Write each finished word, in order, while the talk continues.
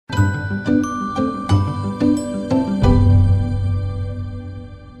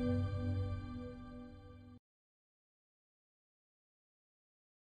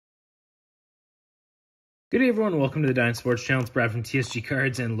Good day, everyone. Welcome to the Dine Sports Channel. It's Brad from TSG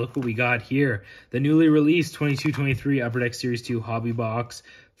Cards, and look what we got here. The newly released 22-23 Upper Deck Series 2 Hobby Box.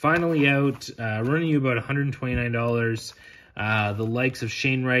 Finally out, running you about $129. The likes of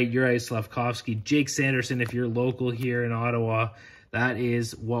Shane Wright, Uri Slavkovsky, Jake Sanderson, if you're local here in Ottawa. That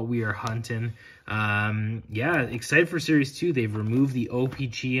is what we are hunting. Yeah, excited for Series 2. They've removed the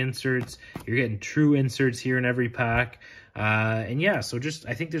OPG inserts. You're getting true inserts here in every pack. And yeah, so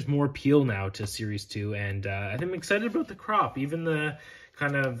I think there's more appeal now to Series 2, and I'm excited about the crop. Even the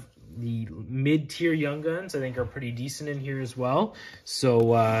kind of the mid-tier Young Guns, I think, are pretty decent in here as well.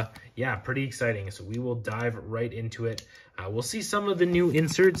 So yeah, pretty exciting. So we will dive right into it. We'll see some of the new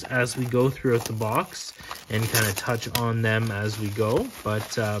inserts as we go throughout the box and kind of touch on them as we go.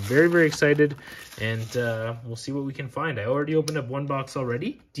 But very, very excited, and we'll see what we can find. I already opened up one box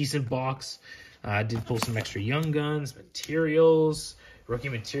already. Decent box. Did pull some extra Young Guns, materials. Rookie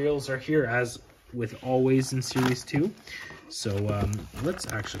materials are here, as with always in Series 2. So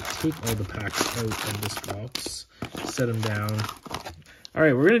let's actually take all the packs out of this box, set them down. All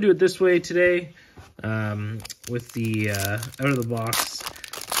right, we're going to do it this way today with the out of the box.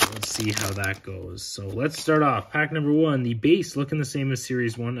 Let's see how that goes. So let's start off. Pack number 1, the base looking the same as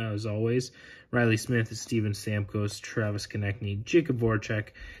Series 1 as always. Riley Smith, Steven Stamkos, Travis Konechny, Jacob Voracek.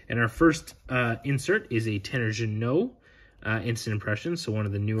 And our first insert is a Tanner Jeannot Instant Impressions, so one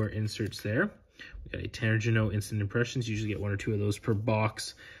of the newer inserts there. We got a Tanner Jeannot Instant Impressions. Usually get 1 or 2 of those per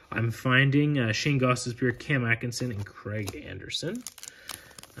box. I'm finding Shane Gostisbehere, Cam Atkinson, and Craig Anderson.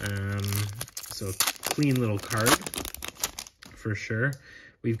 So clean little card for sure.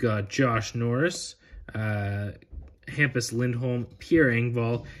 We've got Josh Norris, Hampus Lindholm, Pierre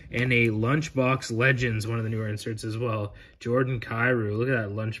Engvall, and a Lunchbox Legends, one of the newer inserts as well. Jordan Kyrou. Look at that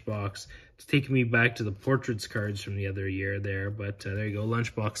Lunchbox. It's taking me back to the Portraits cards from the other year there, but there you go.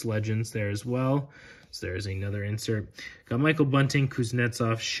 Lunchbox Legends there as well. So there's another insert. Got Michael Bunting,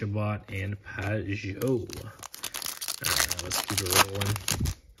 Kuznetsov, Shabbat, and Pajot. Let's keep it rolling.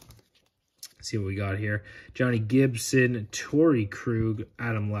 See what we got here. Johnny Gibson, Torrey Krug,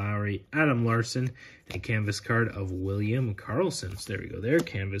 Adam Lowry, Adam Larson, and a canvas card of William Karlsson. So there we go there.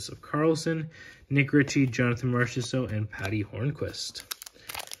 Canvas of Karlsson, Nick Ritchie, Jonathan Marchessault, and Patty Hornquist.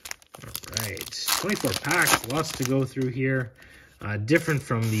 All right. 24 packs. Lots to go through here. Different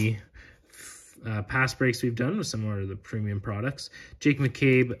from the past breaks we've done with some of the premium products. Jake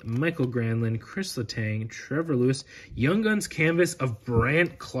McCabe, Michael Granlund, Chris Letang, Trevor Lewis, Young Guns canvas of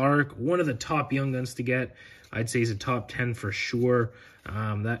Brant Clark, one of the top Young Guns to get. I'd say he's a top 10 for sure.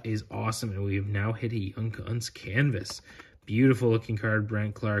 That is awesome, and we've now hit a Young Guns canvas. Beautiful looking card,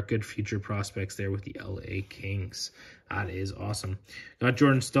 Brant Clark. Good future prospects there with the LA Kings. That is awesome. Got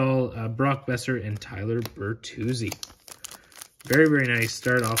Jordan Stahl, Brock Besser, and Tyler Bertuzzi. Very, very nice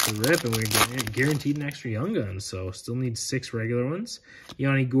start off the rip, and we're guaranteed an extra Young Guns, so still need 6 regular ones.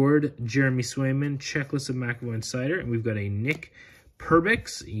 Yanni Gourde, Jeremy Swayman, checklist of McAvoy and Cider, and we've got a Nick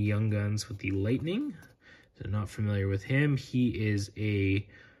Perbix, Young Guns with the Lightning. So not familiar with him. He is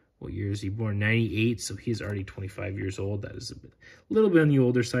what year is he born? 98, so he's already 25 years old. That is a little bit on the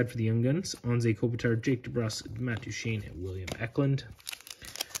older side for the Young Guns. Anze Kopitar, Jake DeBrusk, Matt Duchene, and William Eklund.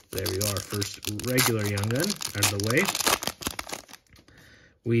 There we are, first regular Young Gun out of the way.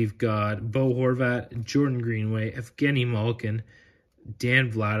 We've got Bo Horvat, Jordan Greenway, Evgeny Malkin,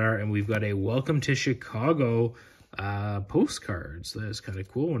 Dan Vladar, and we've got a Welcome to Chicago postcards. That is kind of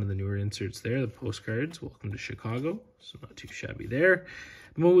cool. One of the newer inserts there, the postcards. Welcome to Chicago. So not too shabby there.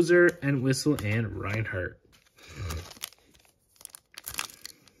 Moser and Whistle and Reinhardt.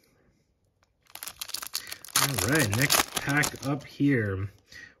 All right, next pack up here.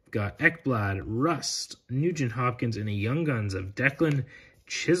 We've got Ekblad, Rust, Nugent Hopkins, and a Young Guns of Declan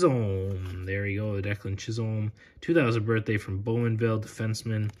Chisholm. There you go, the Declan Chisholm. 2000 birthday from Bowmanville,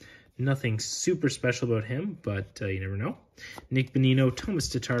 defenseman. Nothing super special about him, but you never know. Nick Bonino, Thomas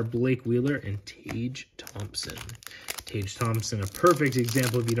Tatar, Blake Wheeler, and Tage Thompson. Tage Thompson, a perfect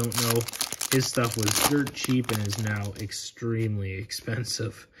example if you don't know. His stuff was dirt cheap and is now extremely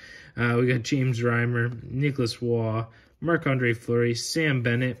expensive. We got James Reimer, Nicholas Waugh, Marc-Andre Fleury, Sam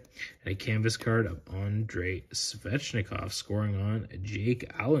Bennett, and a canvas card of Andrei Svechnikov, scoring on Jake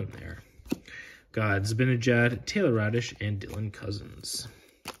Allen there. Got Zibanejad, Taylor Radish, and Dylan Cousins.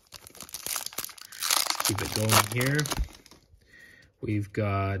 Keep it going here. We've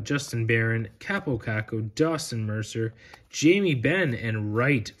got Justin Barron, Capo Caco, Dawson Mercer, Jamie Benn, and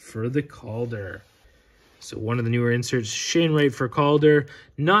Wright for the Calder. So one of the newer inserts, Shane Wright for Calder.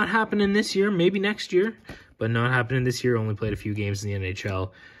 Not happening this year, maybe next year, but not happening this year. Only played a few games in the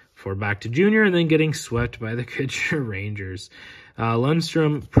NHL before back to junior and then getting swept by the Kitchener Rangers.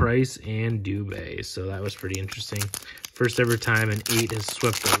 Lundstrom, Price, and Dubé. So that was pretty interesting. First ever time an 8 has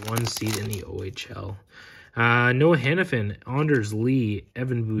swept the 1 seed in the OHL. Noah Hannafin, Anders Lee,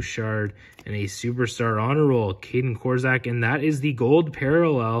 Evan Bouchard, and a Superstar Honor Roll, Caden Korzak, and that is the gold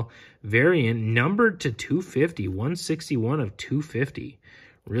parallel variant, numbered to 250, 161 of 250.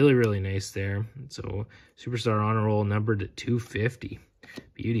 Really, really nice there. So, Superstar Honor Roll numbered to 250.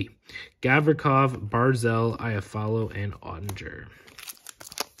 Beauty. Gavrikov, Barzell, Iafallo, and Ottinger.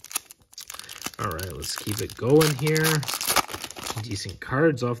 All right, let's keep it going here. Decent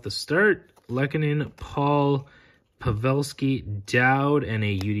cards off the start. Lehkonen, Paul, Pavelski, Dowd, and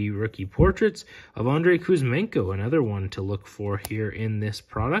a UD rookie portraits of Andrei Kuzmenko. Another one to look for here in this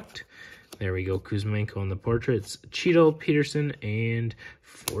product. There we go, Kuzmenko on the portraits. Cheadle, Peterson, and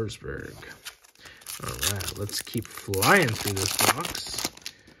Forsberg. All right, let's keep flying through this box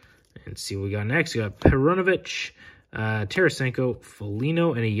and see what we got next. We got Perunovic, Tarasenko,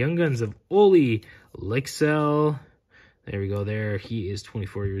 Foligno, and a Young Guns of Oli Lexell. There we go there. He is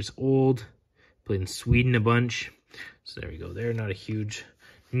 24 years old. Played in Sweden a bunch. So there we go there. Not a huge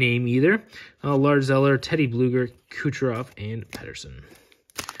name either. Lars Eller, Teddy Bluger, Kucherov, and Pedersen.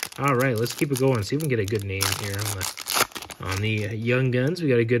 All right, let's keep it going. See if we can get a good name here on the Young Guns. We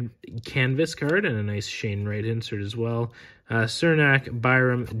got a good canvas card and a nice Shane Wright insert as well. Cernak,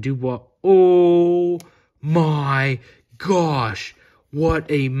 Byram, Dubois. Oh my gosh. What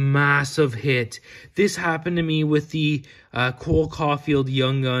a massive hit. This happened to me with the Cole Caulfield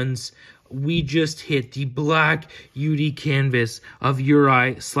Young Guns. We just hit the black UD canvas of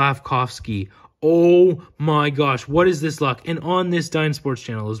Uri Slavkovsky. Oh my gosh, what is this luck? And on this Dine Sports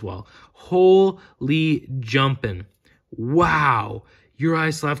channel as well. Holy jumping. Wow.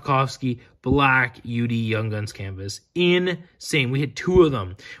 Uri Slavkovsky, black UD Young Guns canvas. Insane. We hit 2 of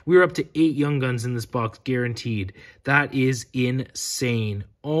them. We were up to 8 Young Guns in this box, guaranteed. That is insane.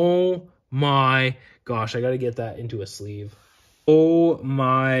 Oh my gosh. I got to get that into a sleeve. Oh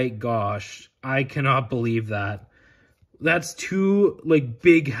my gosh. I cannot believe that. That's 2 like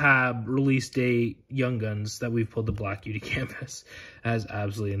big Hab release day Young Guns that we've pulled the black UD canvas. That is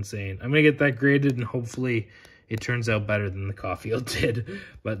absolutely insane. I'm going to get that graded and hopefully it turns out better than the Caulfield did.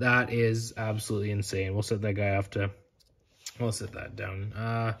 But that is absolutely insane. We'll set that guy off to... We'll set that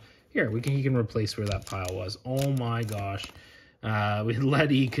down. Here, he can replace where that pile was. Oh my gosh. We had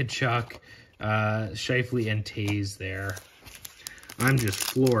Leddy, Kachuk, Scheifele, and Taze there. I'm just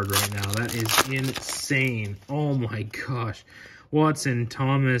floored right now. That is insane. Oh my gosh. Watson,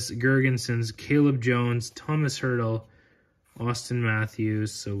 Thomas, Gergensons, Caleb Jones, Thomas Hurdle, Austin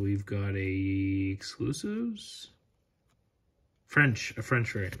Matthews. So we've got a exclusives. A French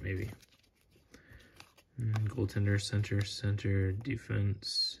variant, maybe. Goaltender, center,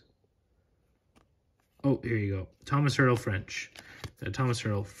 defense. Oh, here you go. Thomas Hurdle, French. Thomas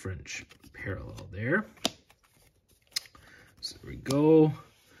Hurdle, French parallel there. So there we go.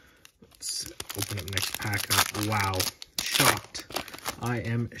 Let's open up next pack up. Wow. Shocked. I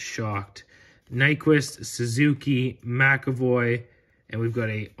am shocked. Nyquist, Suzuki, McAvoy, and we've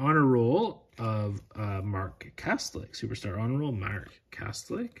got a honor roll of Mark Kastlik. Superstar honor roll, Mark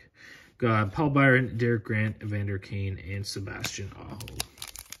Kastlik. Got Paul Byron, Derek Grant, Evander Kane, and Sebastian Aho.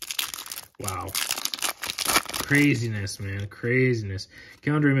 Wow. Craziness, man. Craziness.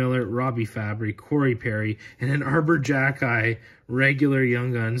 Keandre Miller, Robbie Fabry, Corey Perry, and an Arbor Jacki regular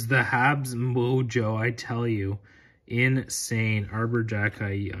Young Guns. The Habs mojo, I tell you. Insane. Arbor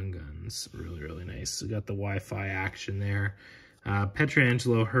Jacki Young Guns. Really, really nice. We got the Wi-Fi action there.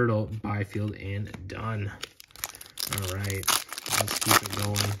 Petrangelo, Hurdle, Byfield, and done. All right. Let's keep it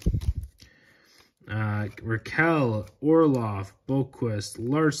going. Raquel, Orlov, Boquist,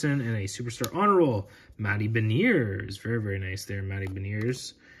 Larson, and a Superstar Honor Roll, Matty Beniers. Very, very nice there, Matty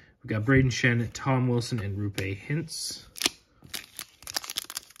Beniers. We've got Braden Shen, Tom Wilson, and Rupe Hintz.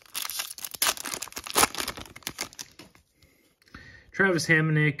 Travis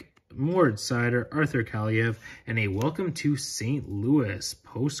Hamonic, Mord Sider, Arthur Kaliev, and a Welcome to St. Louis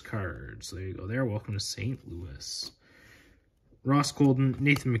postcard. So there you go there. Welcome to St. Louis. Ross Colton,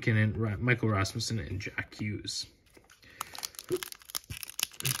 Nathan McKinnon, Michael Rasmussen, and Jack Hughes.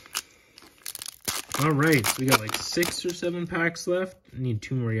 All right, so we got like 6 or 7 packs left. Need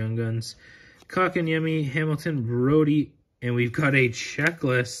 2 more Young Guns. Kotkaniemi, Hamilton, Brody, and we've got a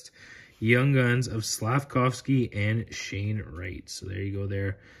checklist Young Guns of Slavkovsky and Shane Wright. So there you go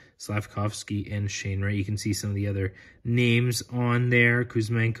there, Slavkovsky and Shane Wright. You can see some of the other names on there.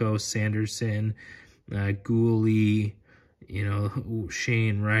 Kuzmenko, Sanderson, Gooley, you know,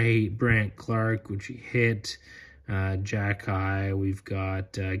 Shane Wright, Brant Clark, which he hit, Jack High. We've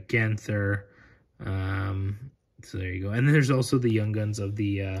got Genther, So there you go. And then there's also the Young Guns of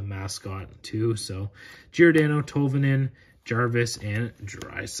the mascot too. So Giordano, Tolvanen, Jarvis, and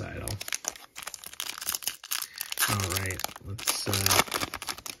Draisaitl. All right, let's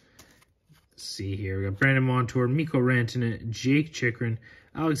see here. We got Brandon Montour, Mikko Rantanen, Jake Chikrin,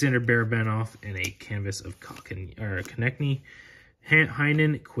 Alexander Barabanov, and a canvas of Konechny,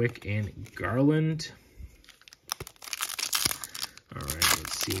 Heinen, Quick, and Garland. All right,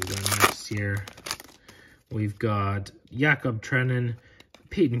 let's see what we got next here. We've got Jakob Trenin,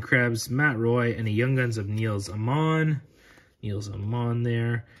 Peyton Krebs, Matt Roy, and a Young Guns of Niels Amon. Niels Amon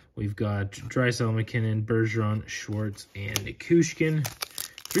there. We've got Draisaitl, McKinnon, Bergeron, Schwartz, and Kushkin.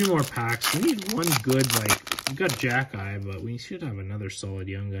 3 more packs. We need one good, we got Jack Eye, but we should have another solid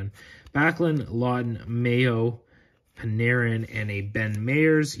Young Gun. Backlund, Lawton, Mayo, Panarin, and a Ben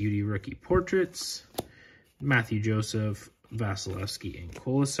Mayers, UD Rookie Portraits. Matthew Joseph, Vasilevsky, and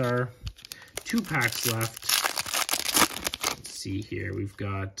Kolasar. 2 packs left. Let's see here. We've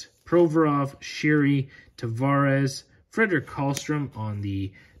got Provorov, Shiri, Tavares, Frederick Kallstrom on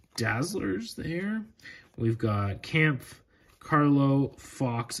the Dazzlers there. We've got Kampf, Carlo,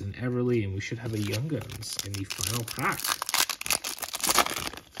 Fox, and Everly, and we should have a Young Guns in the final pack.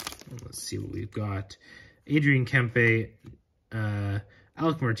 And let's see what we've got. Adrian Kempe,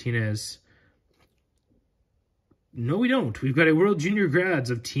 Alec Martinez. No, we don't. We've got a World Junior Grads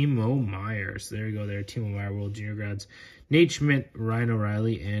of Timo Meier. So there you go there, Timo Meier, World Junior Grads. Nate Schmidt, Ryan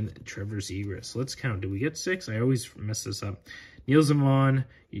O'Reilly, and Trevor Zegras. Let's count. Did we get 6? I always mess this up. Niels Amon,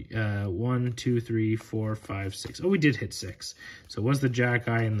 1, 2, 3, 4, 5, 6. Oh, we did hit 6. So it was the Jack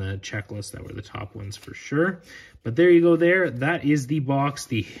Eye and the checklist that were the top ones for sure. But there you go there. That is the box,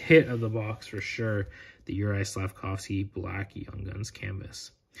 the hit of the box for sure. The Uri Slavkovsky Black Young Guns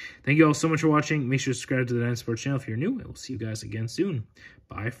canvas. Thank you all so much for watching. Make sure to subscribe to the Dynasty Sports channel if you're new. And we'll see you guys again soon.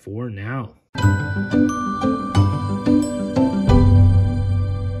 Bye for now.